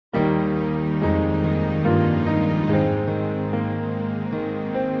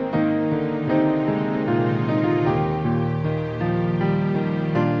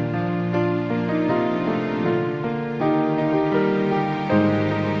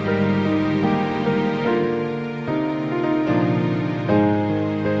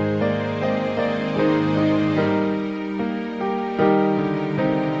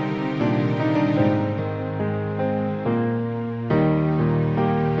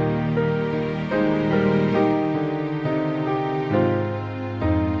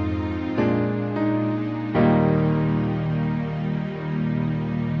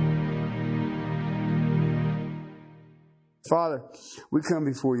Father, we come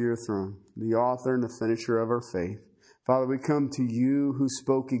before your throne, the author and the finisher of our faith. Father, we come to you who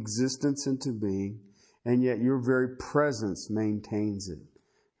spoke existence into being, and yet your very presence maintains it.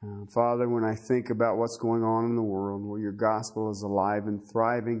 Father, when I think about what's going on in the world, where your gospel is alive and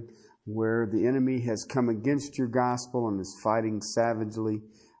thriving, where the enemy has come against your gospel and is fighting savagely,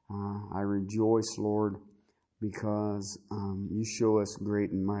 I rejoice, Lord, because you show us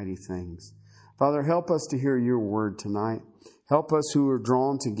great and mighty things. Father, help us to hear your word tonight. Help us who are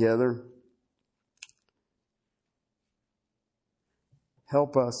drawn together.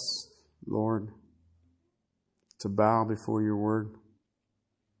 Help us, Lord, to bow before your word,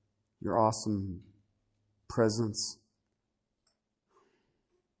 your awesome presence.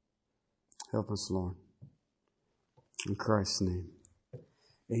 Help us, Lord. In Christ's name,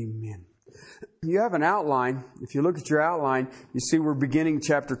 amen. You have an outline. If you look at your outline, you see we're beginning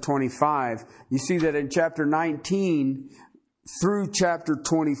chapter 25. You see that in chapter 19 through chapter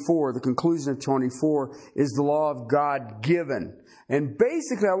 24, the conclusion of 24, is the law of God given. And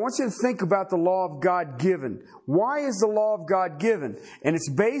basically, I want you to think about the law of God given. Why is the law of God given? And it's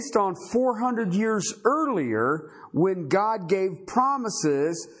based on 400 years earlier when God gave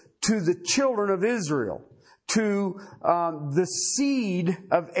promises to the children of Israel, to the seed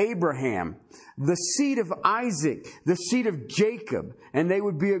of Abraham, the seed of Isaac, the seed of Jacob, and they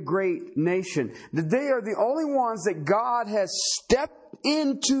would be a great nation. They are the only ones that God has stepped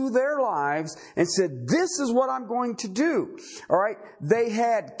into their lives and said, this is what I'm going to do. All right. They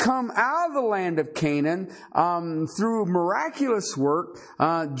had come out of the land of Canaan through miraculous work.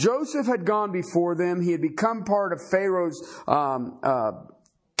 Joseph had gone before them. He had become part of Pharaoh's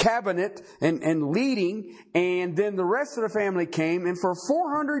cabinet and leading, and then the rest of the family came, and for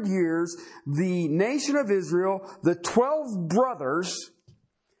 400 years the nation of Israel, the 12 brothers,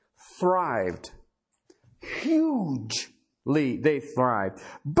 thrived. Hugely they thrived.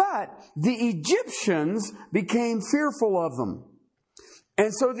 But the Egyptians became fearful of them.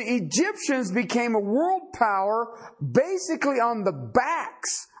 And so the Egyptians became a world power basically on the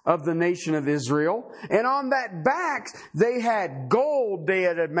backs of the nation of Israel. And on that backs, they had gold they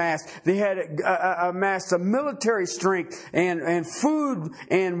had amassed. They had amassed a military strength and food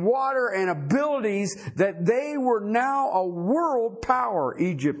and water and abilities that they were now a world power,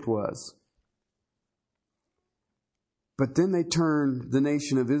 Egypt was. But then they turned the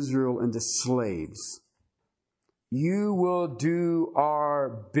nation of Israel into slaves. You will do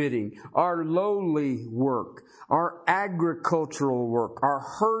our bidding, our lowly work, our agricultural work, our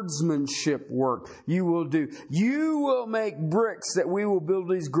herdsmanship work you will do. You will make bricks that we will build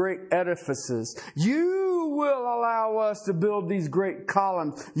these great edifices. You will allow us to build these great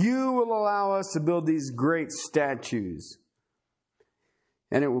columns. You will allow us to build these great statues.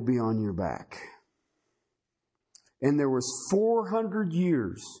 And it will be on your back. And there was 400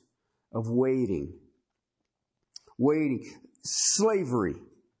 years of waiting. Slavery.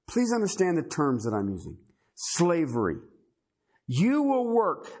 Please understand the terms that I'm using. Slavery. You will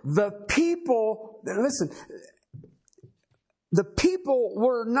work. The people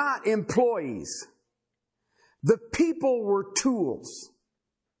were not employees. The people were tools.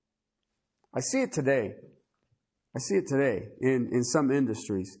 I see it today. In some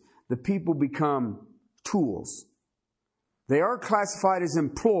industries. The people become tools. They are classified as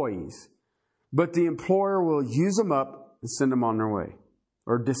employees. But the employer will use them up and send them on their way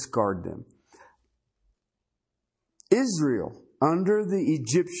or discard them. Israel, under the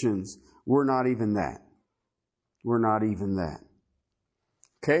Egyptians, were not even that.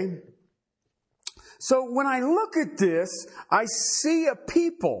 Okay? So when I look at this, I see a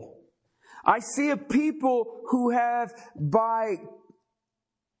people. Who have, by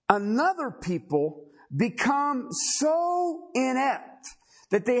another people, become so inept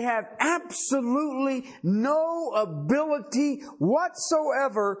that they have absolutely no ability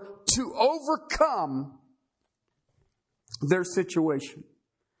whatsoever to overcome their situation.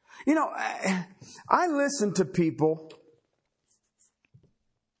 You know, I listen to people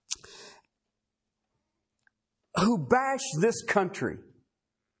who bash this country.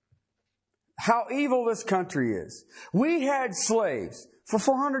 How evil this country is. We had slaves for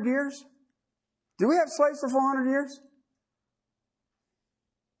 400 years. Did we have slaves for 400 years?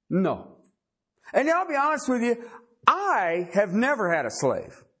 No. And I'll be honest with you, I have never had a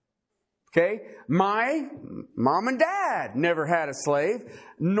slave. Okay? My mom and dad never had a slave,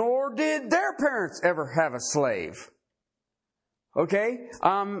 nor did their parents ever have a slave. Okay?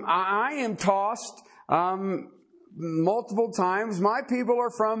 I am tossed multiple times. My people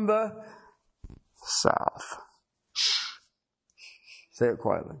are from the South. Say it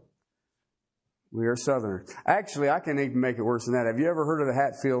quietly. We are Southerners. Actually, I can even make it worse than that. Have you ever heard of the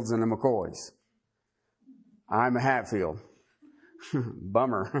Hatfields and the McCoys? I'm a Hatfield.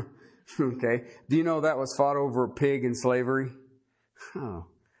 Bummer. Okay. Do you know that was fought over a pig in slavery? Oh,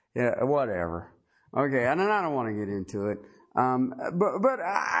 yeah, whatever. Okay, and I don't want to get into it. But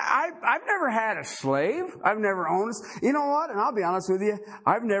I've never had a slave. I've never owned a... You know what? And I'll be honest with you,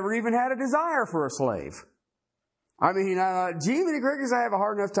 I've never even had a desire for a slave. I mean, gee, many crickets, I have a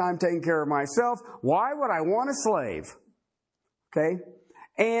hard enough time taking care of myself. Why would I want a slave? Okay?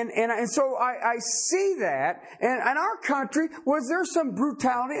 And so I see that. And in our country, was there some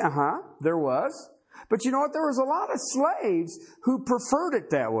brutality? There was. But you know what? There was a lot of slaves who preferred it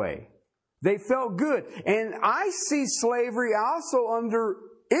that way. They felt good. And I see slavery also under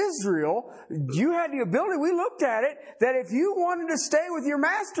Israel. You had the ability, we looked at it, that if you wanted to stay with your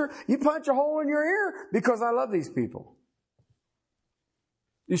master, you punch a hole in your ear because I love these people.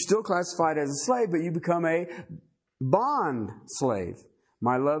 You're still classified as a slave, but you become a bond slave.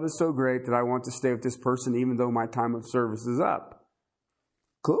 My love is so great that I want to stay with this person even though my time of service is up.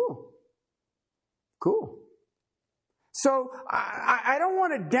 Cool. So I don't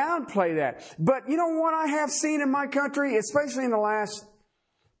want to downplay that. But you know what I have seen in my country, especially in the last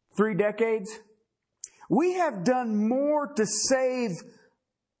 3 decades? We have done more to save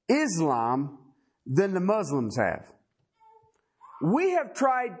Islam than the Muslims have. We have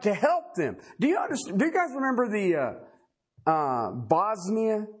tried to help them. Do you understand? Do you guys remember the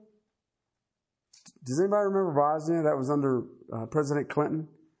Bosnia? Does anybody remember Bosnia? That was under President Clinton.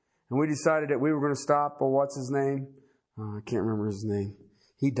 And we decided that we were going to stop, what's his name? I can't remember his name.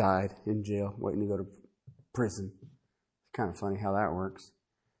 He died in jail, waiting to go to prison. It's kind of funny how that works.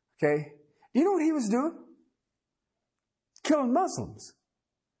 Okay? Do you know what he was doing? Killing Muslims.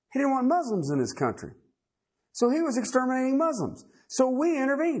 He didn't want Muslims in his country. So he was exterminating Muslims. So we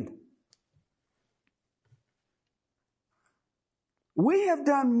intervened. We have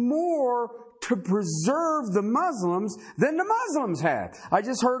done more to preserve the Muslims than the Muslims had. I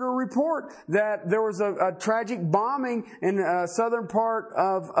just heard a report that there was a tragic bombing in the southern part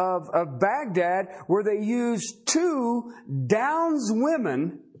of Baghdad where they used 2 Downs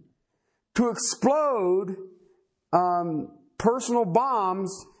women to explode personal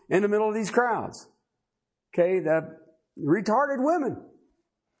bombs in the middle of these crowds. Okay, the retarded women.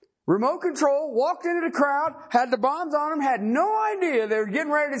 Remote control, walked into the crowd, had the bombs on them, had no idea they were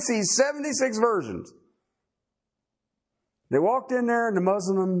getting ready to see 76 versions. They walked in there and the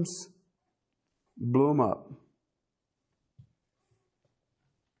Muslims blew them up.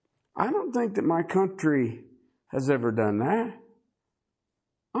 I don't think that my country has ever done that.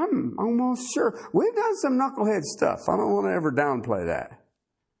 I'm almost sure. We've done some knucklehead stuff. I don't want to ever downplay that.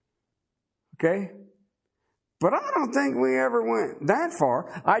 Okay? But I don't think we ever went that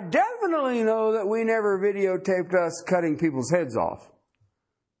far. I definitely know that we never videotaped us cutting people's heads off.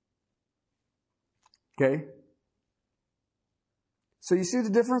 Okay? So you see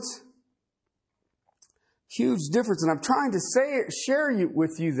the difference? Huge difference. And I'm trying to share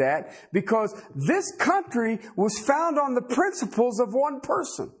with you that because this country was found on the principles of one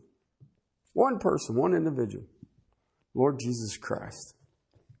person. One person, one individual. Lord Jesus Christ.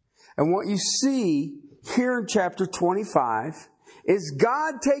 And what you see here in chapter 25 is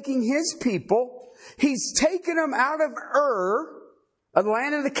God taking His people. He's taken them out of Ur, a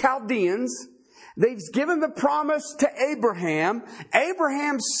land of the Chaldeans. They've given the promise to Abraham.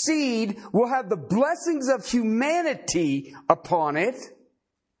 Abraham's seed will have the blessings of humanity upon it.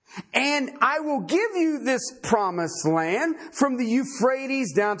 And I will give you this promised land from the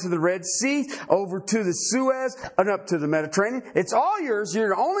Euphrates down to the Red Sea, over to the Suez, and up to the Mediterranean. It's all yours. You're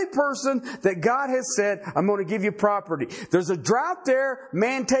the only person that God has said, I'm going to give you property. There's a drought there.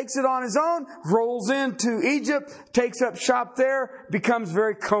 Man takes it on his own, rolls into Egypt, takes up shop there, becomes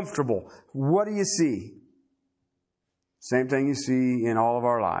very comfortable. What do you see? Same thing you see in all of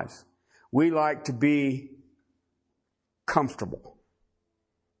our lives. We like to be comfortable.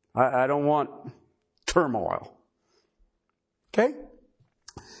 I don't want turmoil. Okay?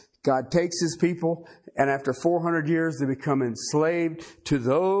 God takes His people, and after 400 years, they become enslaved to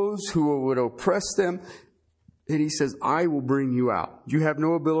those who would oppress them. And He says, I will bring you out. You have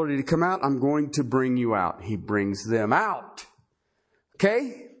no ability to come out. I'm going to bring you out. He brings them out.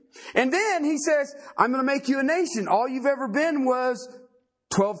 Okay? And then He says, I'm going to make you a nation. All you've ever been was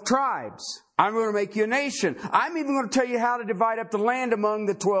 12 tribes. I'm going to make you a nation. I'm even going to tell you how to divide up the land among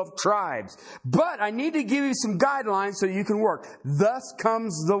the 12 tribes. But I need to give you some guidelines so you can work. Thus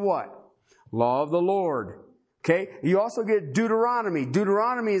comes the what? Law of the Lord. Okay? You also get Deuteronomy.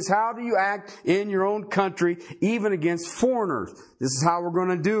 Deuteronomy is how do you act in your own country, even against foreigners. This is how we're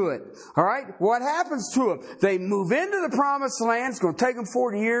going to do it. All right? What happens to them? They move into the promised land. It's going to take them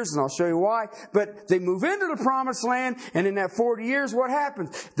 40 years, and I'll show you why. But they move into the promised land, and in that 40 years, what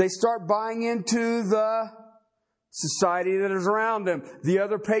happens? They start buying into the society that is around them, the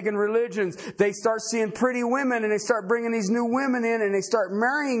other pagan religions. They start seeing pretty women, and they start bringing these new women in, and they start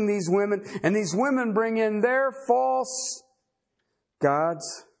marrying these women, and these women bring in their false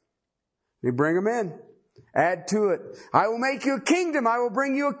gods. They bring them in. Add to it. I will make you a kingdom. I will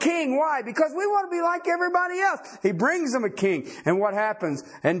bring you a king. Why? Because we want to be like everybody else. He brings them a king. And what happens?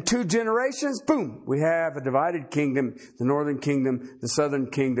 In 2 generations, boom, we have a divided kingdom. The northern kingdom, the southern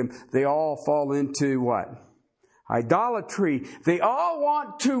kingdom. They all fall into what? Idolatry. They all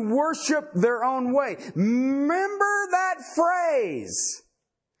want to worship their own way. Remember that phrase.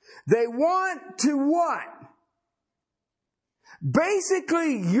 They want to what?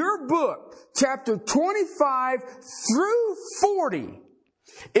 Basically, your book, chapter 25 through 40,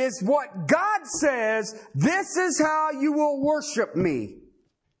 is what God says, this is how you will worship me.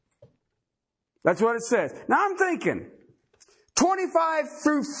 That's what it says. Now I'm thinking, 25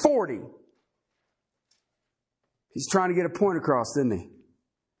 through 40. He's trying to get a point across, isn't he?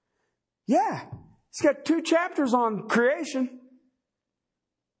 Yeah. He's got 2 chapters on creation.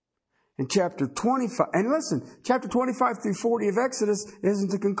 And chapter 25, and listen, chapter 25 through 40 of Exodus isn't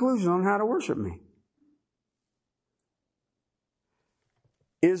the conclusion on how to worship me.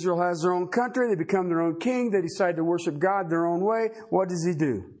 Israel has their own country. They become their own king. They decide to worship God their own way. What does he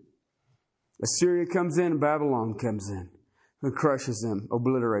do? Assyria comes in and Babylon comes in and crushes them,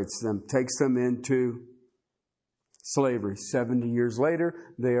 obliterates them, takes them into slavery. 70 years later,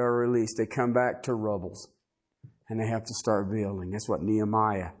 they are released. They come back to rubbles. And they have to start building. That's what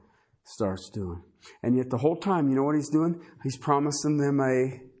Nehemiah starts doing. And yet the whole time, you know what he's doing? He's promising them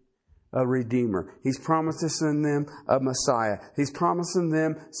a Redeemer. He's promising them a Messiah. He's promising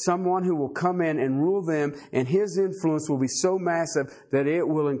them someone who will come in and rule them, and his influence will be so massive that it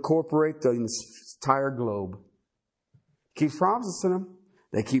will incorporate the entire globe. Keeps promising them.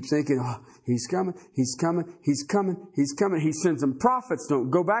 They keep thinking, oh, he's coming, he's coming, he's coming, he's coming. He sends them prophets. Don't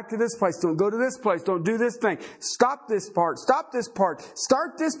go back to this place. Don't go to this place. Don't do this thing. Stop this part. Stop this part.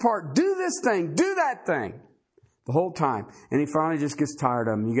 Start this part. Do this thing. Do that thing. The whole time. And he finally just gets tired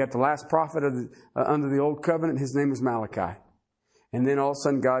of them. You got the last prophet of under the old covenant. His name is Malachi. And then all of a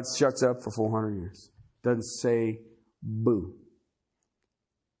sudden God shuts up for 400 years. Doesn't say boo.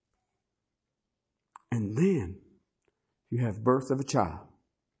 And then you have birth of a child.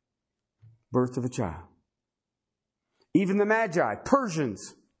 Birth of a child. Even the Magi,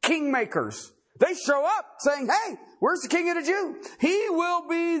 Persians, kingmakers, they show up saying, hey, where's the king of the Jews? He will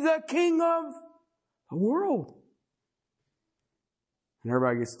be the king of the world. And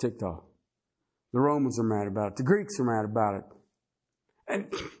everybody gets ticked off. The Romans are mad about it. The Greeks are mad about it.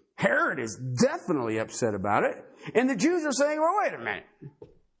 And Herod is definitely upset about it. And the Jews are saying, well, wait a minute.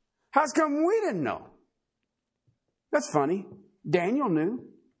 How's come we didn't know? That's funny. Daniel knew.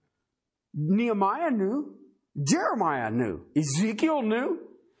 Nehemiah knew. Jeremiah knew. Ezekiel knew.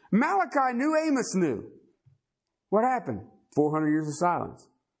 Malachi knew. Amos knew. What happened? 400 years of silence.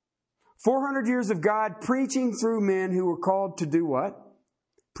 400 years of God preaching through men who were called to do what?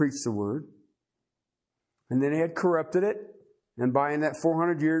 Preach the word. And then he had corrupted it. And by in that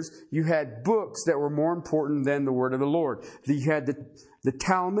 400 years, you had books that were more important than the word of the Lord. You had the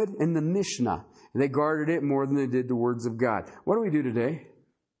Talmud and the Mishnah. And they guarded it more than they did the words of God. What do we do today?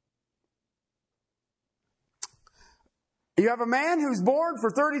 You have a man who's born for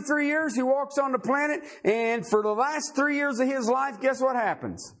 33 years, he walks on the planet, and for the last 3 years of his life, guess what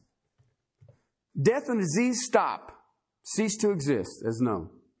happens? Death and disease stop, cease to exist as known.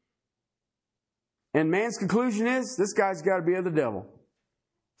 And man's conclusion is, this guy's got to be of the devil.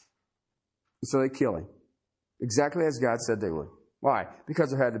 So they kill him. Exactly as God said they would. Why? Because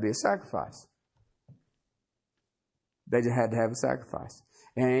there had to be a sacrifice. They just had to have a sacrifice.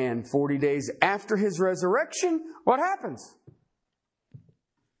 And 40 days after his resurrection, what happens?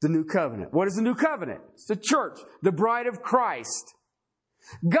 The new covenant. What is the new covenant? It's the church, the bride of Christ.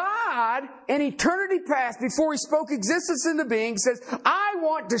 God, in eternity past, before he spoke existence into being, says, I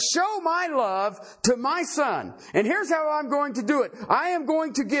want to show my love to my son. And here's how I'm going to do it. I am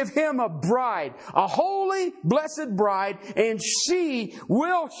going to give him a bride, a holy, blessed bride, and she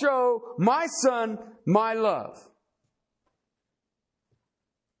will show my son my love.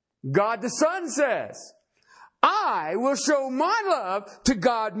 God the Son says, I will show my love to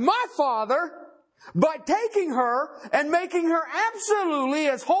God my Father by taking her and making her absolutely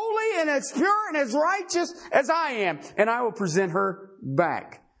as holy and as pure and as righteous as I am. And I will present her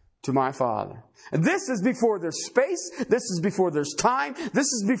back to my Father. And this is before there's space. This is before there's time. This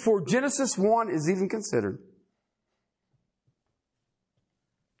is before Genesis 1 is even considered.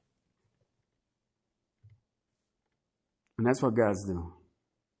 And that's what God's doing.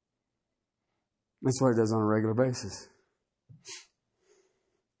 That's what He does on a regular basis.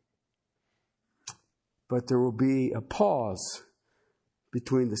 But there will be a pause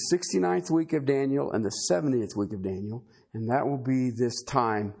between the 69th week of Daniel and the 70th week of Daniel, and that will be this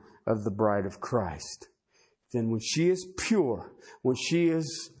time of the bride of Christ. Then when she is pure, when she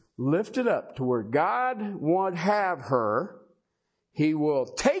is lifted up to where God would have her, He will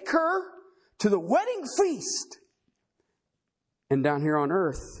take her to the wedding feast. And down here on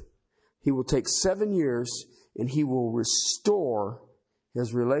earth, He will take 7 years and He will restore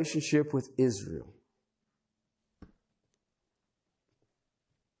His relationship with Israel.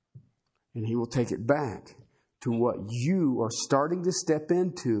 And He will take it back to what you are starting to step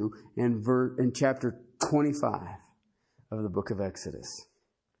into in chapter 25 of the book of Exodus.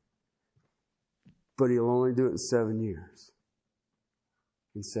 But He'll only do it in 7 years.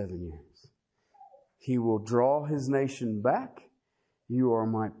 In 7 years. He will draw His nation back. You are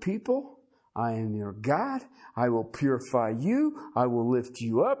my people. I am your God. I will purify you. I will lift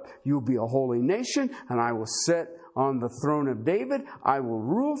you up. You will be a holy nation. And I will sit on the throne of David. I will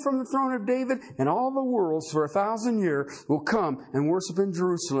rule from the throne of David. And all the worlds for 1,000 years will come and worship in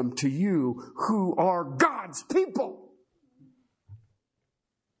Jerusalem to you who are God's people.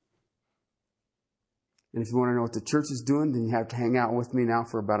 And if you want to know what the church is doing, then you have to hang out with me now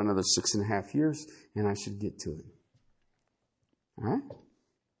for about another 6.5 years. And I should get to it. All right?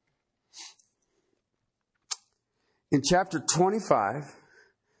 In chapter 25,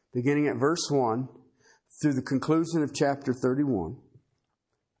 beginning at verse 1, through the conclusion of chapter 31,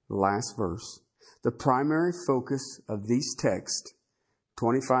 the last verse, the primary focus of these texts,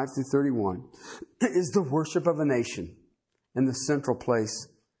 25 through 31, is the worship of a nation and the central place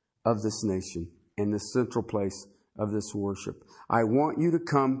of this nation and the central place of this worship. I want you to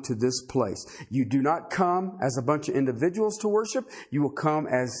come to this place. You do not come as a bunch of individuals to worship. You will come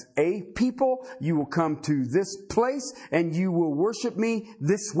as a people. You will come to this place and you will worship me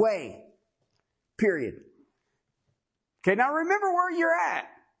this way. Period. Okay, now remember where you're at.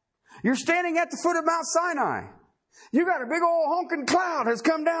 You're standing at the foot of Mount Sinai. You got a big old honking cloud has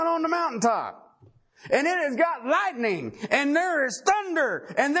come down on the mountaintop. And it has got lightning, and there is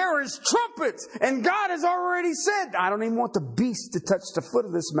thunder, and there is trumpets, and God has already said, I don't even want the beast to touch the foot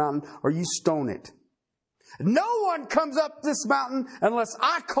of this mountain, or you stone it. No one comes up this mountain unless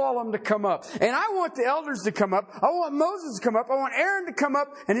I call them to come up. And I want the elders to come up. I want Moses to come up. I want Aaron to come up,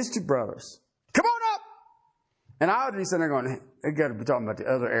 and his 2 brothers. Come on up! And I would be sitting there going, they got to be talking about the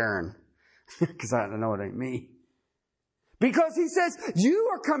other Aaron. Because I know it ain't me. Because He says, you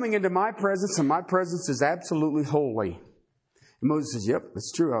are coming into my presence, and my presence is absolutely holy. And Moses says, yep,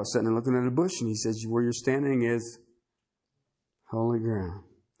 that's true. I was sitting there looking at a bush, and he says, where you're standing is holy ground.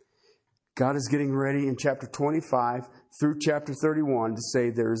 God is getting ready in chapter 25 through chapter 31 to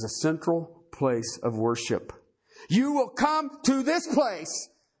say there is a central place of worship. You will come to this place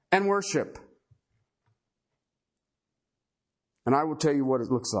and worship. And I will tell you what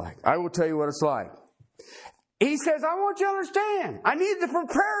it looks like. I will tell you what it's like. He says, I want you to understand. I need to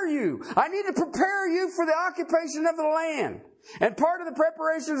prepare you. I need to prepare you for the occupation of the land. And part of the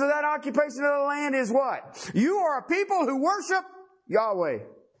preparations of that occupation of the land is what? You are a people who worship Yahweh.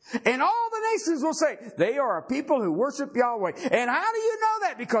 And all the nations will say, they are a people who worship Yahweh. And how do you know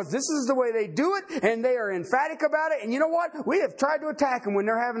that? Because this is the way they do it, and they are emphatic about it. And you know what? We have tried to attack them when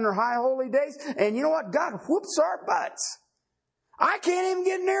they're having their high holy days. And you know what? God whoops our butts. I can't even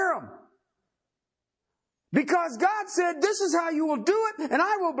get near them. Because God said, this is how you will do it, and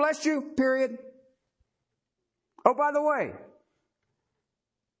I will bless you, period. Oh, by the way,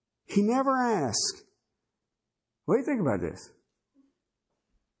 He never asked, what do you think about this?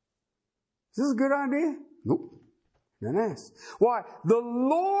 Is this a good idea? Nope. Didn't ask. Why? The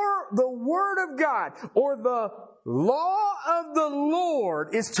Word of God, or the law of the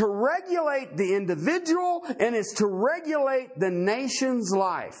Lord, is to regulate the individual and is to regulate the nation's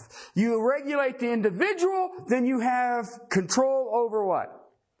life. You regulate the individual, then you have control over what?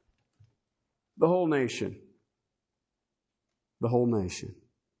 The whole nation. The whole nation.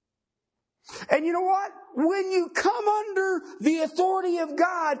 And you know what? When you come under the authority of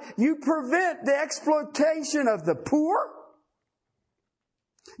God, you prevent the exploitation of the poor.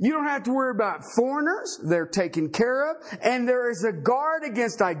 You don't have to worry about foreigners. They're taken care of. And there is a guard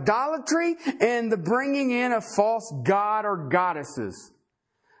against idolatry and the bringing in of false god or goddesses.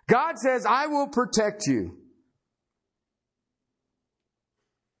 God says, I will protect you.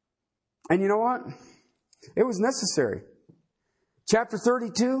 And you know what? It was necessary. Chapter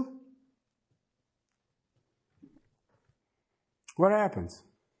 32. What happens?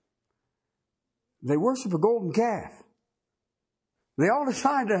 They worship a golden calf. They all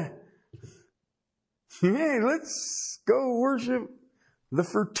decide to, hey, let's go worship the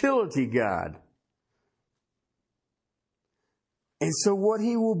fertility god. And so what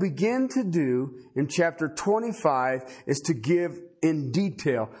he will begin to do in chapter 25 is to give in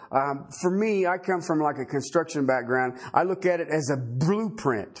detail. For me, I come from like a construction background. I look at it as a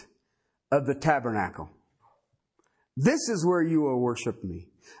blueprint of the tabernacle. This is where you will worship me.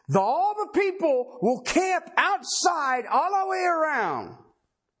 All the people will camp outside all the way around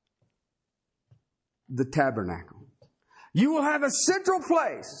the tabernacle. You will have a central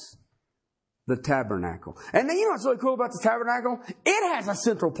place, the tabernacle. And then you know what's really cool about the tabernacle? It has a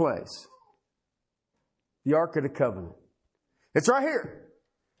central place. The Ark of the Covenant. It's right here.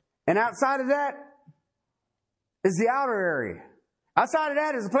 And outside of that is the outer area. Outside of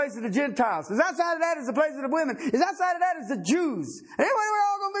that is the place of the Gentiles. Outside of that is the place of the women. Outside of that is the Jews. And anyway, we're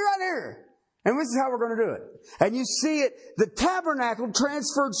all going to be right here. And this is how we're going to do it. And you see it, the tabernacle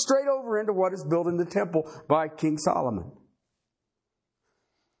transferred straight over into what is built in the temple by King Solomon.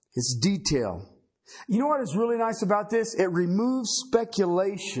 It's detail. You know what is really nice about this? It removes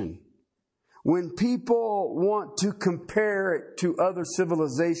speculation. When people want to compare it to other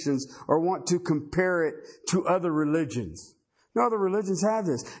civilizations or want to compare it to other religions. No other religions have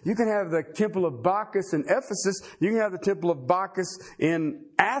this. You can have the temple of Bacchus in Ephesus. You can have the temple of Bacchus in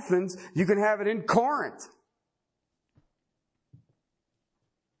Athens. You can have it in Corinth.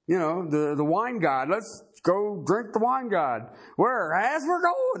 You know, the wine god. Let's go drink the wine god. Where? As we're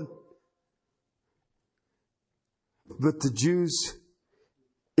going. But the Jews,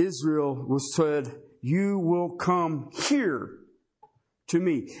 Israel was said, you will come here to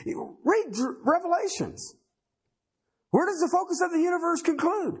me. Read Revelations. Where does the focus of the universe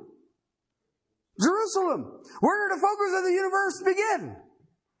conclude? Jerusalem. Where did the focus of the universe begin?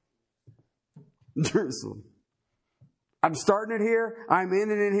 Jerusalem. I'm starting it here. I'm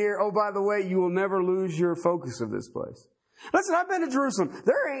ending it here. Oh, by the way, you will never lose your focus of this place. Listen, I've been to Jerusalem.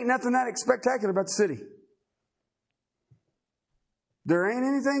 There ain't nothing that spectacular about the city. There ain't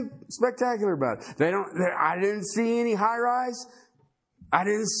anything spectacular about it. I didn't see any high rise. I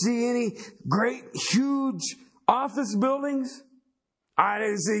didn't see any great, huge office buildings. I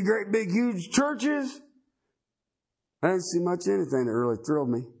didn't see great, big, huge churches. I didn't see much anything that really thrilled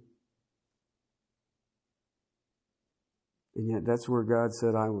me. And yet that's where God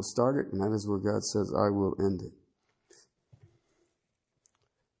said, I will start it, and that is where God says, I will end it.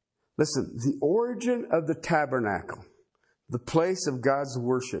 Listen, the origin of the tabernacle, the place of God's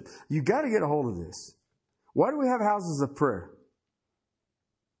worship, you got to get a hold of this. Why do we have houses of prayer?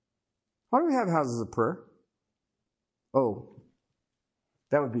 Why do we have houses of prayer? Oh,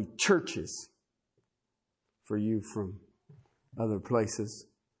 that would be churches for you from other places.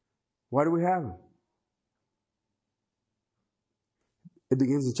 Why do we have them? It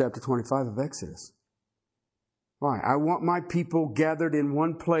begins in chapter 25 of Exodus. Why? I want my people gathered in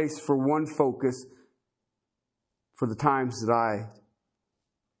one place for one focus for the times that I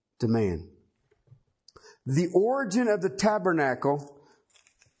demand. The origin of the tabernacle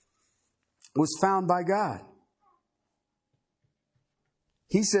was found by God.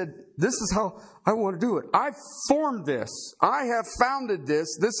 He said, this is how I want to do it. I formed this. I have founded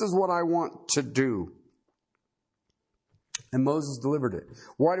this. This is what I want to do. And Moses delivered it.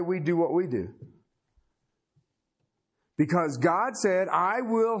 Why do we do what we do? Because God said, I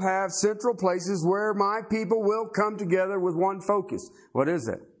will have central places where my people will come together with one focus. What is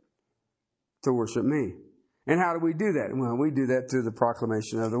it? To worship me. And how do we do that? Well, we do that through the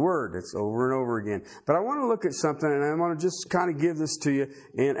proclamation of the Word. It's over and over again. But I want to look at something, and I want to just kind of give this to you.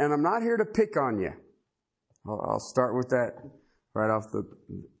 And I'm not here to pick on you. I'll start with that right off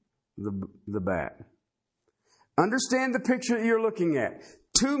the bat. Understand the picture that you're looking at.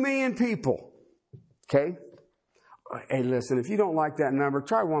 2 million people. Okay? Hey, listen, if you don't like that number,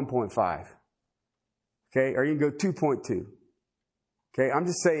 try 1.5. Okay? Or you can go 2.2. Okay? I'm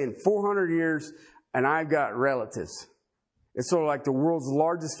just saying 400 years... and I've got relatives. It's sort of like the world's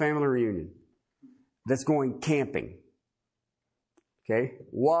largest family reunion that's going camping. Okay?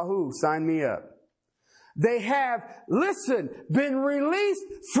 Wahoo, sign me up. They have, listen, been released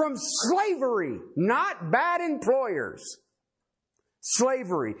from slavery, not bad employers.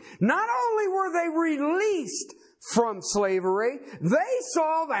 slavery. Not only were they released from slavery, they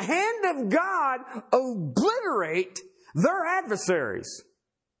saw the hand of God obliterate their adversaries.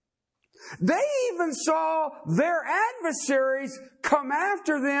 They even saw their adversaries come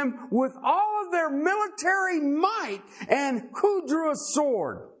after them with all of their military might. And who drew a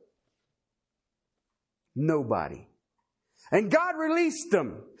sword? Nobody. And God released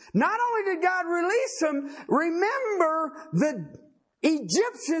them. Not only did God release them, remember the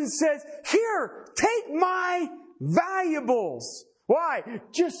Egyptian says, "Here, take my valuables." Why?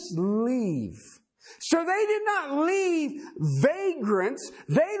 Just leave. So they did not leave vagrants.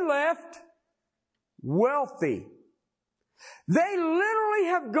 They left wealthy. They literally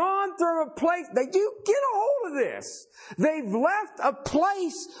have gone through a place. They do get a hold of this. They've left a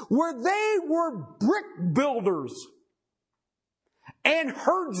place where they were brick builders and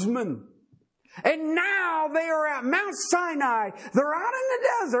herdsmen. And now they are at Mount Sinai. They're out in the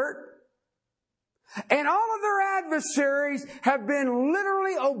desert. And all of their adversaries have been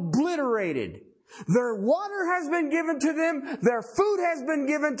literally obliterated. Their water has been given to them. Their food has been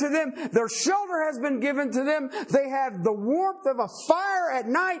given to them. Their shelter has been given to them. They have the warmth of a fire at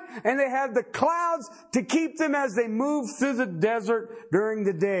night, and they have the clouds to keep them as they move through the desert during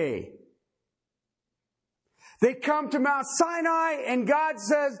the day. They come to Mount Sinai, and God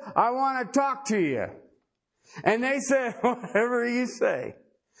says, "I want to talk to you." And they say, "Whatever you say,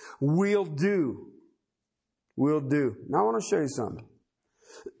 we'll do. We'll do." Now I want to show you something.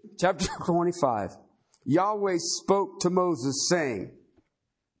 Chapter 25. Yahweh spoke to Moses, saying,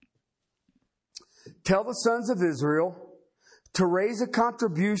 "Tell the sons of Israel to raise a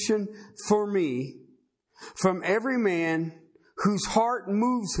contribution for me from every man whose heart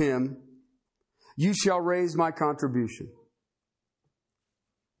moves him. You shall raise my contribution."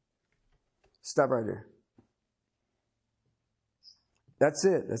 Stop right there. That's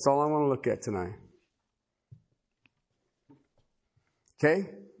it. That's all I want to look at tonight.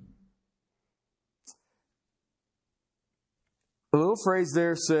 Okay? The little phrase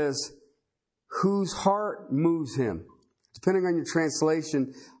there says, "whose heart moves him." Depending on your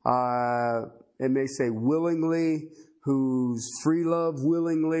translation, it may say willingly, "whose free love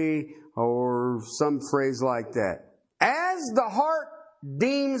willingly," or some phrase like that. As the heart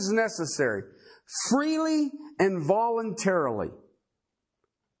deems necessary, freely and voluntarily.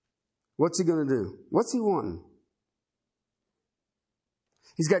 What's he going to do? What's he wanting?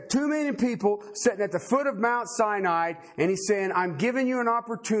 He's got 2 million people sitting at the foot of Mount Sinai, and he's saying, "I'm giving you an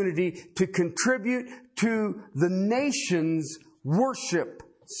opportunity to contribute to the nation's worship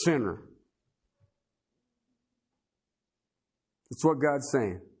center." That's what God's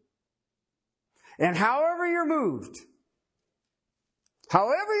saying. And however you're moved,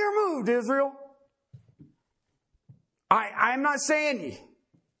 Israel, I'm not saying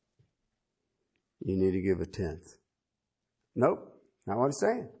you need to give a tenth. Nope. Not what I'm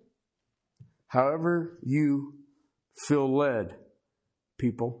saying. However you feel led,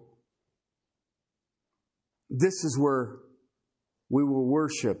 people. This is where we will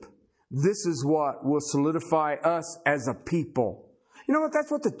worship. This is what will solidify us as a people. You know what?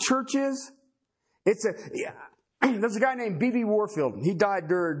 That's what the church is. There's a guy named B.B. Warfield. He died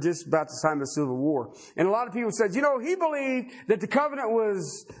during just about the time of the Civil War. And a lot of people said, he believed that the covenant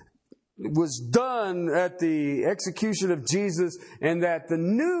was done at the execution of Jesus, and that the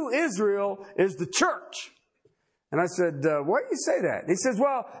new Israel is the church. And I said, why do you say that? He says,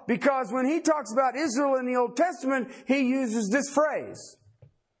 well, because when he talks about Israel in the Old Testament, he uses this phrase.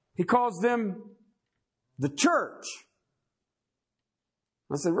 He calls them the church.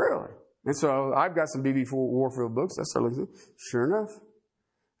 I said, really? And so I've got some B.B. Warfield books. I started looking. Sure enough,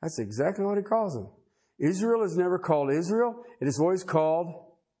 that's exactly what he calls them. Israel is never called Israel. It is always called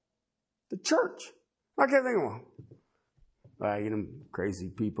the church. I kept thinking, crazy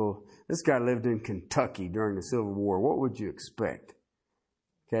people. This guy lived in Kentucky during the Civil War. What would you expect?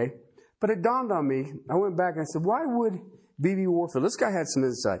 Okay? But it dawned on me. I went back and I said, why would B.B. Warfield, this guy had some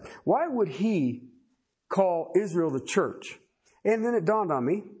insight, why would he call Israel the church? And then it dawned on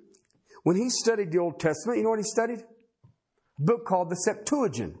me, when he studied the Old Testament, you know what he studied? A book called the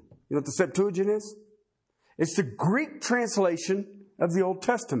Septuagint. You know what the Septuagint is? It's the Greek translation of the Old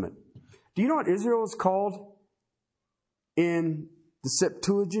Testament. Do you know what Israel is called in the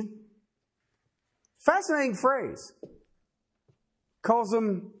Septuagint? Fascinating phrase. Calls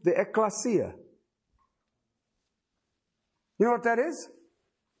them the ecclesia. You know what that is?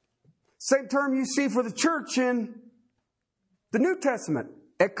 Same term you see for the church in the New Testament.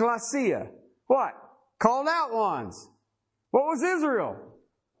 Ecclesia. What? Called out ones. What was Israel?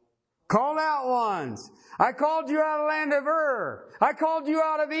 Called out ones. I called you out of the land of Ur. I called you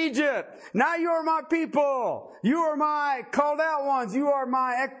out of Egypt. Now you are my people. You are my called out ones. You are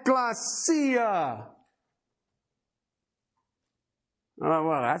my ecclesia. Oh,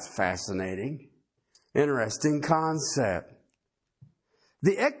 well, that's fascinating. Interesting concept.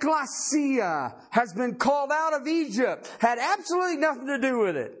 The ecclesia has been called out of Egypt. Had absolutely nothing to do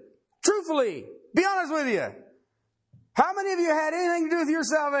with it. Truthfully, be honest with you. How many of you had anything to do with your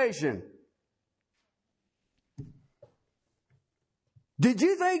salvation? Did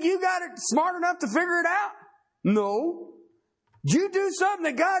you think you got it smart enough to figure it out? No. Did you do something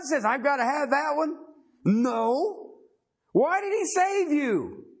that God says, I've got to have that one? No. Why did He save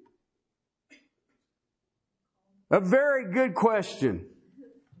you? A very good question.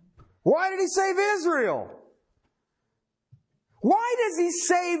 Why did He save Israel? Why does He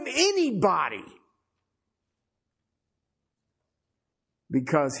save anybody?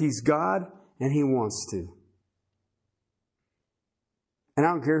 Because He's God and He wants to. And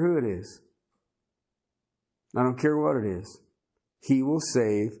I don't care who it is. I don't care what it is. He will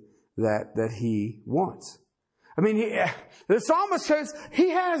save that He wants. I mean, the psalmist says He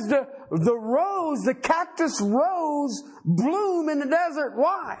has the rose, the cactus rose, bloom in the desert.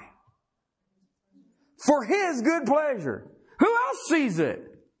 Why? For His good pleasure. Who else sees it?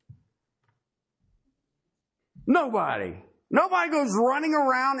 Nobody. Nobody goes running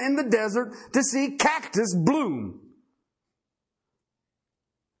around in the desert to see cactus bloom.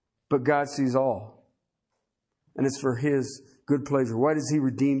 But God sees all. And it's for His good pleasure. Why does He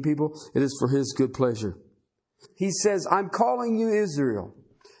redeem people? It is for His good pleasure. He says, I'm calling you Israel.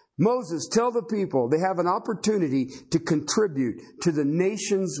 Moses, tell the people they have an opportunity to contribute to the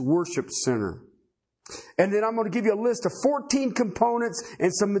nation's worship center. And then I'm going to give you a list of 14 components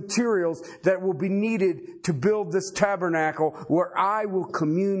and some materials that will be needed to build this tabernacle where I will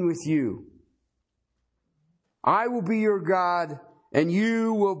commune with you. I will be your God and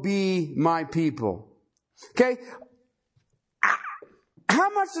you will be my people. Okay? How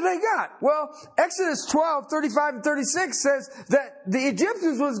much do they got? Well, Exodus 12, 35 and 36 says that the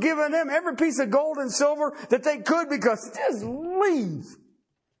Egyptians was giving them every piece of gold and silver that they could because just leave.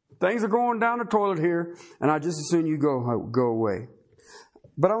 Things are going down the toilet here, and I just as soon you go away.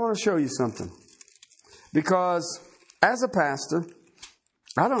 But I want to show you something. Because as a pastor,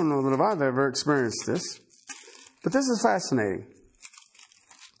 I don't know that if I've ever experienced this, but this is fascinating.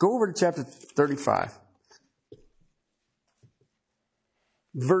 Go over to chapter 35.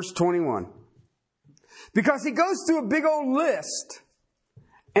 Verse 21. Because he goes through a big old list,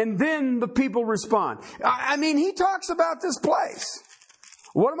 and then the people respond. I mean, he talks about this place.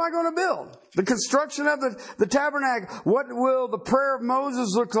 What am I going to build? The construction of the tabernacle. What will the prayer of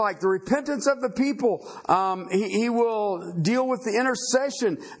Moses look like? The repentance of the people. He will deal with the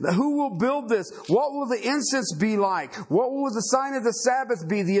intercession. Who will build this? What will the incense be like? What will the sign of the Sabbath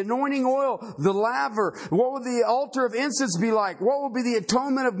be? The anointing oil, the laver. What will the altar of incense be like? What will be the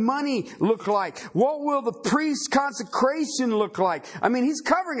atonement of money look like? What will the priest's consecration look like? I mean, he's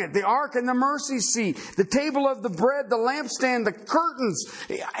covering it. The ark and the mercy seat, the table of the bread, the lampstand, the curtains.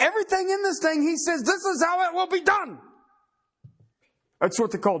 Everything in this thing, he says, this is how it will be done. That's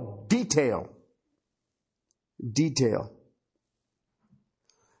what they call detail. Detail.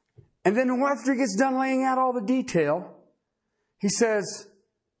 And then after he gets done laying out all the detail, he says,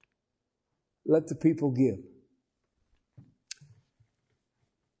 let the people give.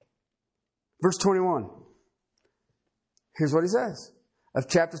 Verse 21. Here's what he says of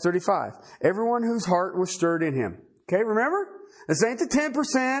chapter 35. Everyone whose heart was stirred in him. Okay, remember? This ain't the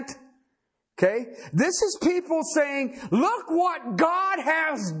 10%. Okay? This is people saying, look what God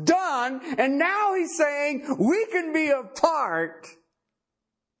has done. And now He's saying, we can be a part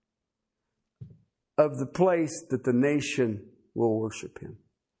of the place that the nation will worship Him.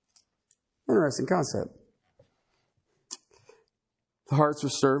 Interesting concept. The hearts were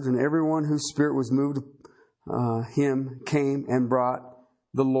stirred, and everyone whose spirit was moved him came and brought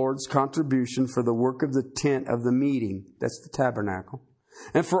the Lord's contribution for the work of the tent of the meeting. That's the tabernacle.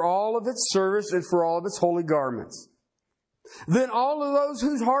 And for all of its service and for all of its holy garments. Then all of those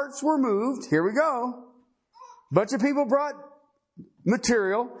whose hearts were moved, here we go. Bunch of people brought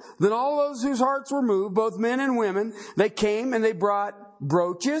material. Then all those whose hearts were moved, both men and women, they came and they brought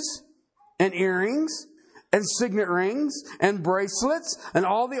brooches and earrings and signet rings and bracelets and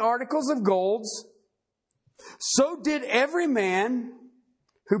all the articles of golds. So did every man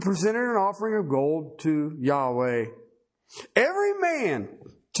who presented an offering of gold to Yahweh. Every man,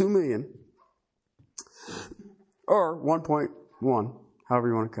 2 million, or 1.1, however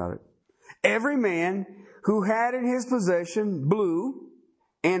you want to cut it. Every man who had in his possession blue,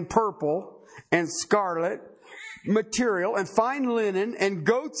 and purple and scarlet material and fine linen and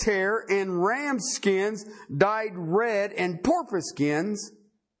goat's hair and ram skins dyed red and porpoise skins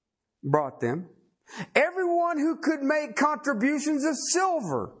brought them. Everyone who could make contributions of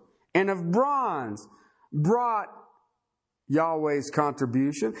silver and of bronze brought Yahweh's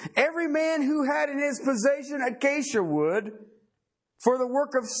contribution. Every man who had in his possession acacia wood for the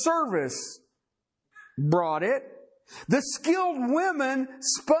work of service brought it. The skilled women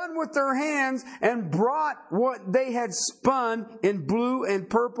spun with their hands and brought what they had spun in blue and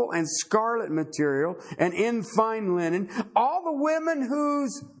purple and scarlet material and in fine linen. All the women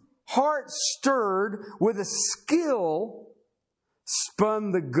whose hearts stirred with a skill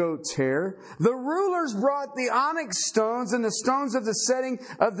spun the goat's hair. The rulers brought the onyx stones and the stones of the setting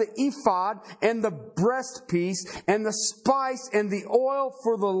of the ephod and the breastpiece and the spice and the oil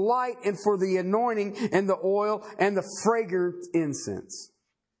for the light and for the anointing and the oil and the fragrant incense.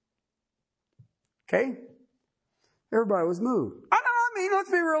 Okay? Everybody was moved. I mean,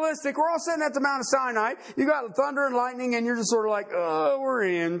 let's be realistic. We're all sitting at the Mount of Sinai. You got thunder and lightning and you're just sort of like, oh, we're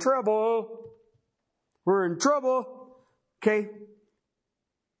in trouble. We're in trouble. Okay?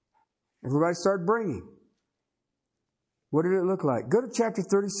 Everybody started bringing. What did it look like? Go to chapter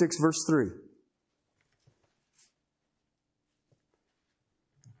 36, verse 3.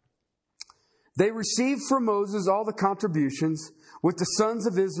 They received from Moses all the contributions which the sons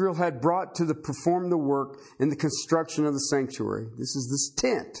of Israel had brought to perform the work in the construction of the sanctuary. This is this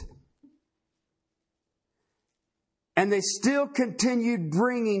tent. And they still continued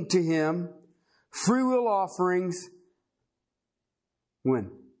bringing to him freewill offerings.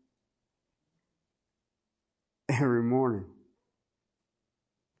 When? Every morning.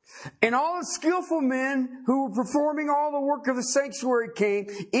 And all the skillful men who were performing all the work of the sanctuary came,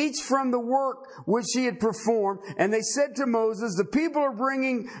 each from the work which he had performed. And they said to Moses, the people are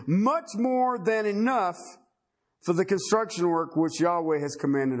bringing much more than enough for the construction work which Yahweh has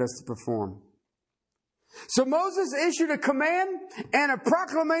commanded us to perform. So Moses issued a command and a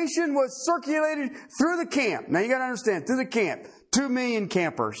proclamation was circulated through the camp. Now you got to understand, through the camp, 2 million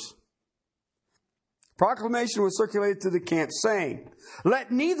campers. Proclamation was circulated to the camp saying,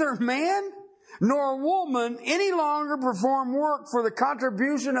 let neither man nor woman any longer perform work for the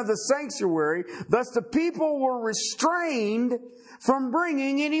contribution of the sanctuary. Thus the people were restrained from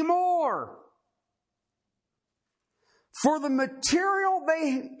bringing any more. For the material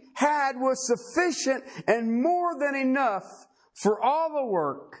they had was sufficient and more than enough for all the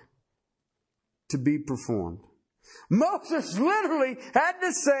work to be performed. Moses literally had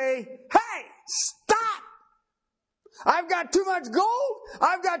to say, hey, stop! I've got too much gold.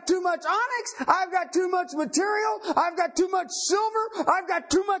 I've got too much onyx. I've got too much material. I've got too much silver. I've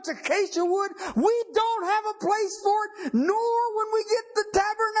got too much acacia wood. We don't have a place for it, nor when we get the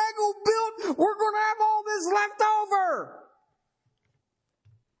tabernacle built, we're going to have all this left over.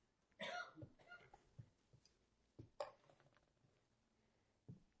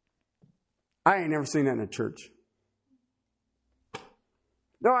 I ain't never seen that in a church.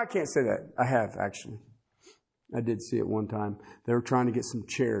 No, I can't say that. I have, actually. I did see it one time. They were trying to get some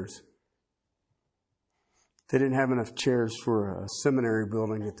chairs. They didn't have enough chairs for a seminary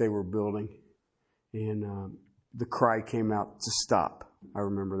building that they were building. And the cry came out to stop. I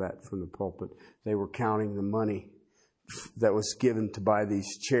remember that from the pulpit. They were counting the money that was given to buy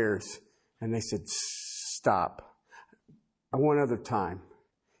these chairs. And they said, stop. One other time,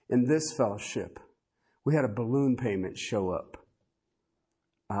 in this fellowship, we had a balloon payment show up.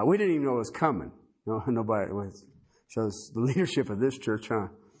 We didn't even know it was coming. No, nobody was. Shows the leadership of this church, huh?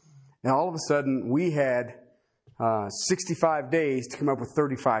 And all of a sudden, we had 65 days to come up with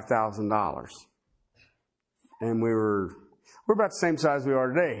 $35,000, and we're about the same size we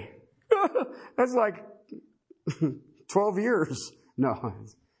are today. That's like 12 years. No,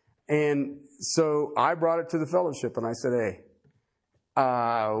 and so I brought it to the fellowship, and I said, "Hey,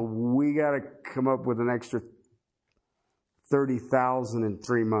 we got to come up with an extra $30,000 in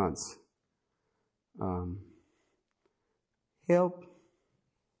 3 months." Help.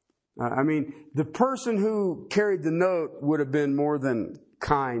 I mean, the person who carried the note would have been more than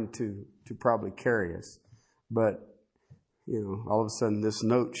kind to probably carry us. But, you know, all of a sudden this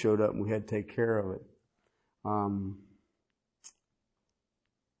note showed up and we had to take care of it.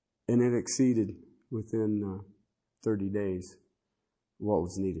 And it exceeded within 30 days what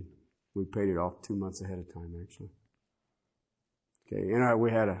was needed. We paid it off 2 months ahead of time, actually. Okay, and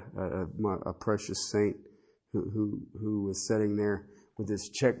we had a precious saint who was sitting there with his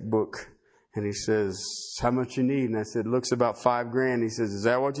checkbook, and he says, "How much you need?" And I said, "Looks about $5,000." He says, "Is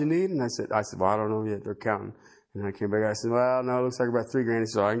that what you need?" And I said, "Well, I don't know yet. They're counting." And I came back. I said, well, no, it looks like about $3,000. He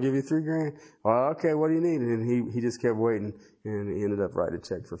said, I can give you $3,000. Well, okay, what do you need? And he just kept waiting, and he ended up writing a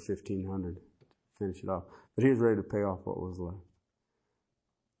check for $1,500 to finish it off. But he was ready to pay off what was left.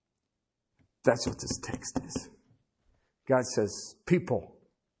 That's what this text is. God says, people,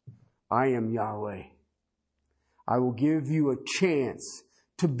 I am Yahweh. I will give you a chance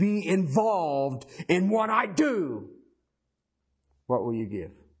to be involved in what I do. What will you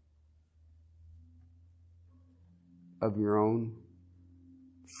give? Of your own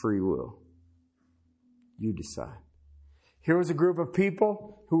free will. You decide. Here was a group of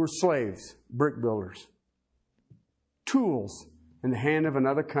people who were slaves, brick builders, tools in the hand of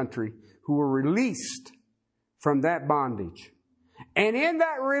another country, who were released from that bondage. And in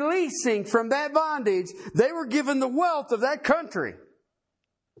that releasing from that bondage, they were given the wealth of that country.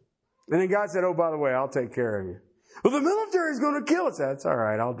 And then God said, oh, by the way, I'll take care of you. Well, the military is going to kill us. That's all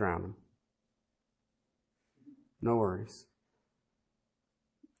right. I'll drown them. No worries.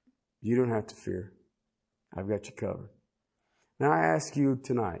 You don't have to fear. I've got you covered. Now I ask you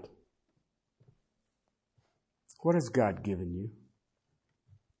tonight, what has God given you?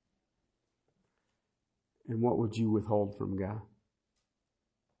 And what would you withhold from God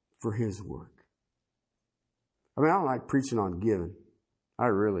for His work? I mean, I don't like preaching on giving. I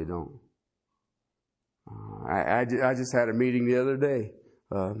really don't. I just had a meeting the other day.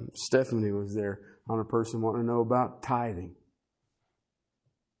 Stephanie was there on a person wanting to know about tithing.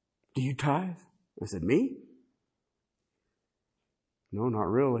 Do you tithe? I said, me? No, not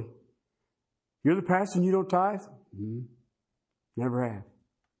really. You're the pastor and you don't tithe? Never have.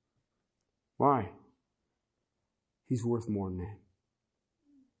 Why? He's worth more than that.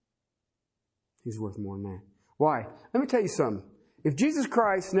 He's worth more than that. Why? Let me tell you something. If Jesus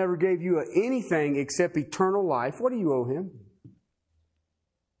Christ never gave you anything except eternal life, what do you owe Him?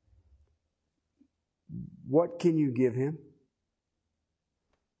 What can you give Him?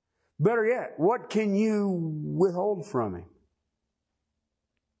 Better yet, what can you withhold from Him?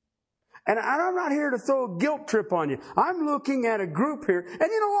 And I'm not here to throw a guilt trip on you. I'm looking at a group here. And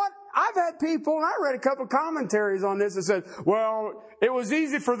you know what? I've had people, and I read a couple of commentaries on this that said, well, it was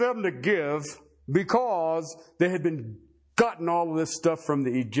easy for them to give because they had been gotten all of this stuff from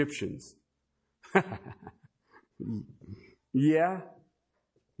the Egyptians. Yeah,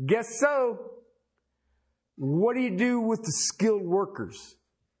 guess so. What do you do with the skilled workers?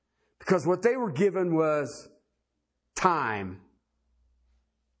 Because what they were given was time.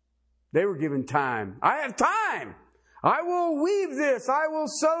 They were given time. I have time. I will weave this. I will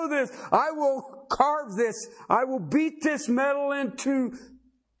sew this. I will carve this. I will beat this metal into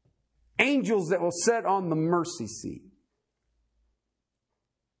angels that will sit on the mercy seat.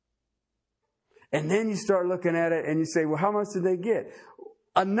 And then you start looking at it and you say, well, how much did they get?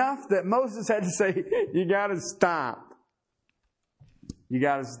 Enough that Moses had to say, you got to stop. You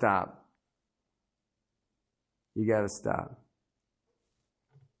got to stop. You got to stop.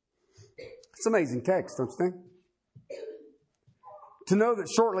 It's an amazing text, don't you think? To know that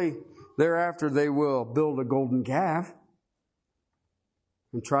shortly thereafter they will build a golden calf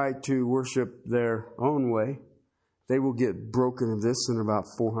and try to worship their own way. They will get broken of this in about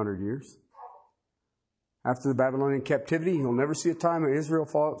 400 years. After the Babylonian captivity, you'll never see a time when Israel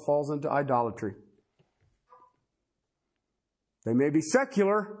falls into idolatry. They may be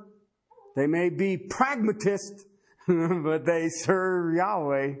secular, they may be pragmatist, but they serve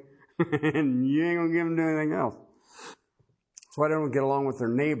Yahweh, and you ain't going to give them to anything else. That's why they don't get along with their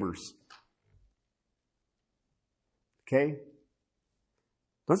neighbors. Okay?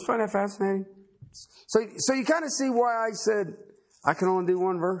 Don't you find that fascinating? So you kind of see why I said I can only do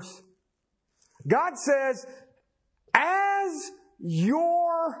one verse. God says, as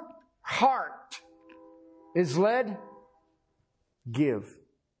your heart is led, give.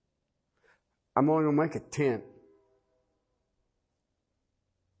 I'm only going to make a 10.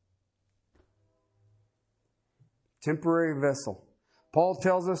 Temporary vessel. Paul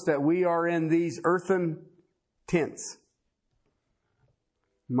tells us that we are in these earthen tents.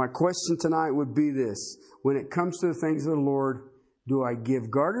 My question tonight would be this. When it comes to the things of the Lord, do I give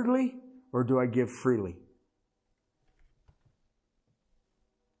guardedly or do I give freely?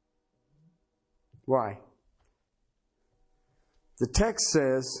 Why? The text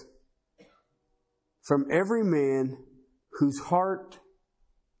says, from every man whose heart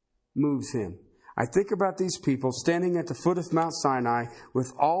moves him. I think about these people standing at the foot of Mount Sinai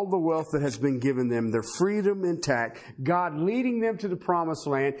with all the wealth that has been given them, their freedom intact, God leading them to the promised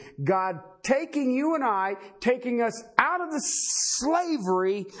land, God taking you and I, taking us out of the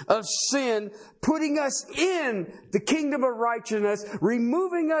slavery of sin, putting us in the kingdom of righteousness,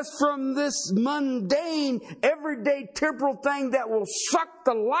 removing us from this mundane, everyday, temporal thing that will suck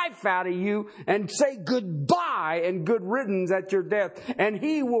the life out of you and say goodbye and good riddance at your death. And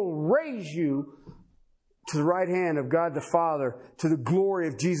He will raise you to the right hand of God the Father, to the glory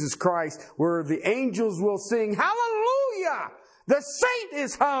of Jesus Christ, where the angels will sing, Hallelujah! The saint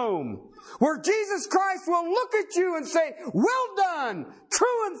is home. Where Jesus Christ will look at you and say, Well done,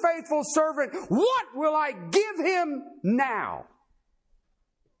 true and faithful servant. What will I give him now?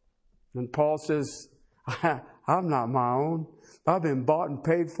 And Paul says, I'm not my own. I've been bought and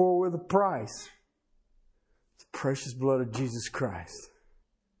paid for with a price. The precious blood of Jesus Christ.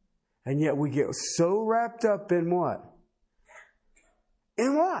 And yet we get so wrapped up in what?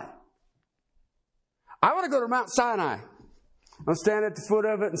 In what? I want to go to Mount Sinai. I'll stand at the foot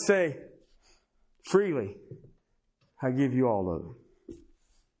of it and say, freely, I give you all of it.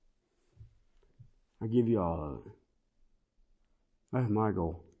 I give you all of it. That's my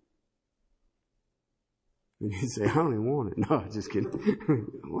goal. And you say, I don't even want it. No, just kidding.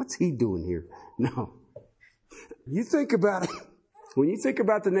 What's he doing here? No. You think about it. When you think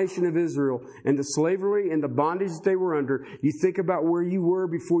about the nation of Israel and the slavery and the bondage that they were under, you think about where you were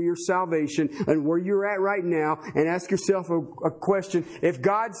before your salvation and where you're at right now, and ask yourself a question. If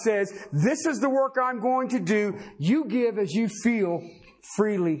God says, this is the work I'm going to do, you give as you feel,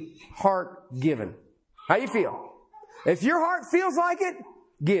 freely, heart given. How you feel? If your heart feels like it,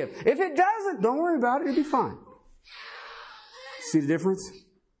 give. If it doesn't, don't worry about it. It'll be fine. See the difference?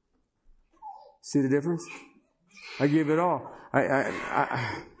 See the difference? I give it all. My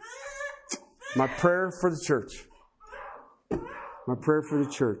prayer for the church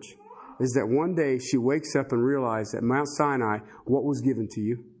is that one day she wakes up and realizes at Mount Sinai, what was given to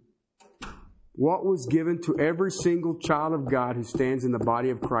you? What was given to every single child of God who stands in the body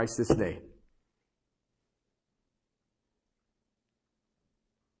of Christ this day?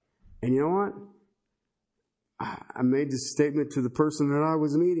 And you know what? I made this statement to the person that I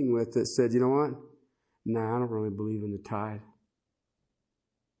was meeting with that said, you know what? Nah, I don't really believe in the tithe.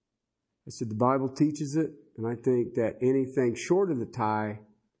 I said, the Bible teaches it, and I think that anything short of the tithe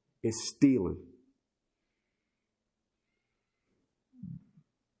is stealing.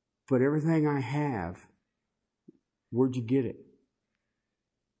 But everything I have, where'd you get it?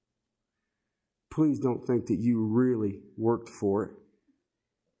 Please don't think that you really worked for it.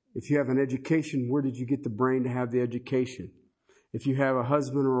 If you have an education, where did you get the brain to have the education? If you have a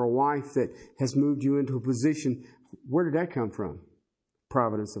husband or a wife that has moved you into a position, where did that come from?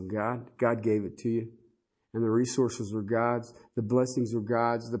 Providence of God. God gave it to you. And the resources were God's. The blessings were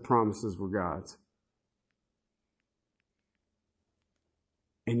God's. The promises were God's.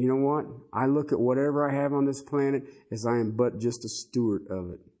 And you know what? I look at whatever I have on this planet as I am but just a steward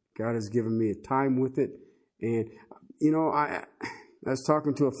of it. God has given me a time with it. And, you know, I was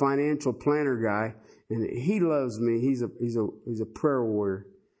talking to a financial planner guy, and he loves me. He's a prayer warrior.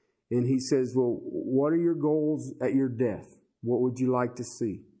 And he says, well, what are your goals at your death? What would you like to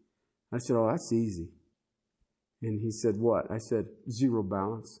see? I said, oh, that's easy. And he said, what? I said, zero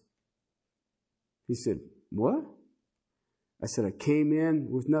balance. He said, what? I said, I came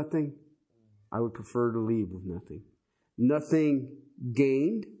in with nothing. I would prefer to leave with nothing. Nothing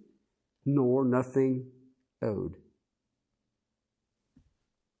gained, nor nothing owed.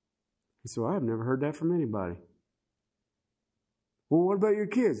 He said, well, I've never heard that from anybody. Well, what about your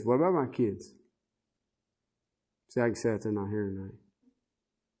kids? What about my kids? See, I can say that they're not here tonight.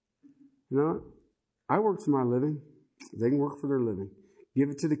 You know what? I work for my living. They can work for their living. Give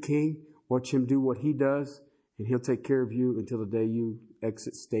it to the King. Watch Him do what He does. And He'll take care of you until the day you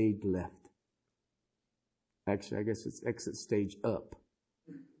exit stage left. Actually, I guess it's exit stage up.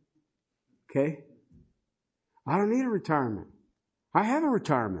 Okay? I don't need a retirement. I have a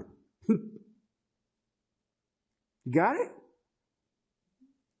retirement. You got it?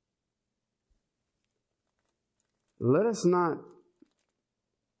 Let us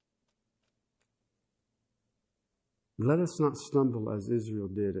not stumble as Israel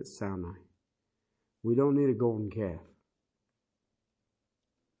did at Sinai. We don't need a golden calf.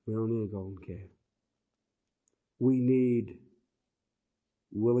 We don't need a golden calf. We need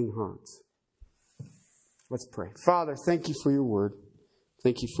willing hearts. Let's pray. Father, thank you for your word.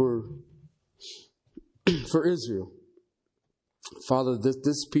 Thank you for Israel. Father,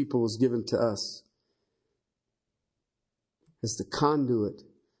 this people was given to us as the conduit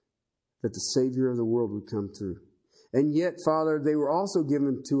that the Savior of the world would come through. And yet, Father, they were also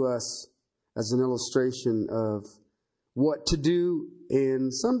given to us as an illustration of what to do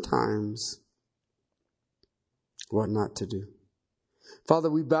and sometimes what not to do. Father,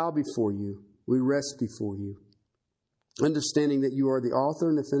 we bow before you. We rest before you, understanding that you are the author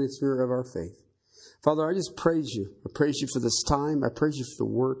and the finisher of our faith. Father, I just praise you. I praise you for this time. I praise you for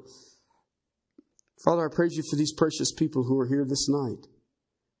the word. Father, I praise you for these precious people who are here this night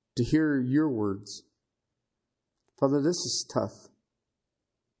to hear your words. Father, this is tough.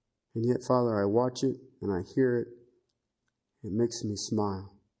 And yet, Father, I watch it and I hear it. It makes me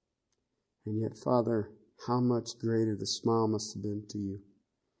smile. And yet, Father, how much greater the smile must have been to you.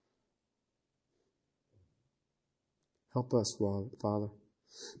 Help us, Father,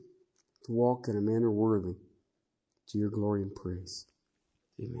 to walk in a manner worthy to your glory and praise.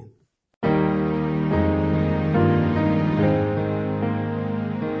 Amen.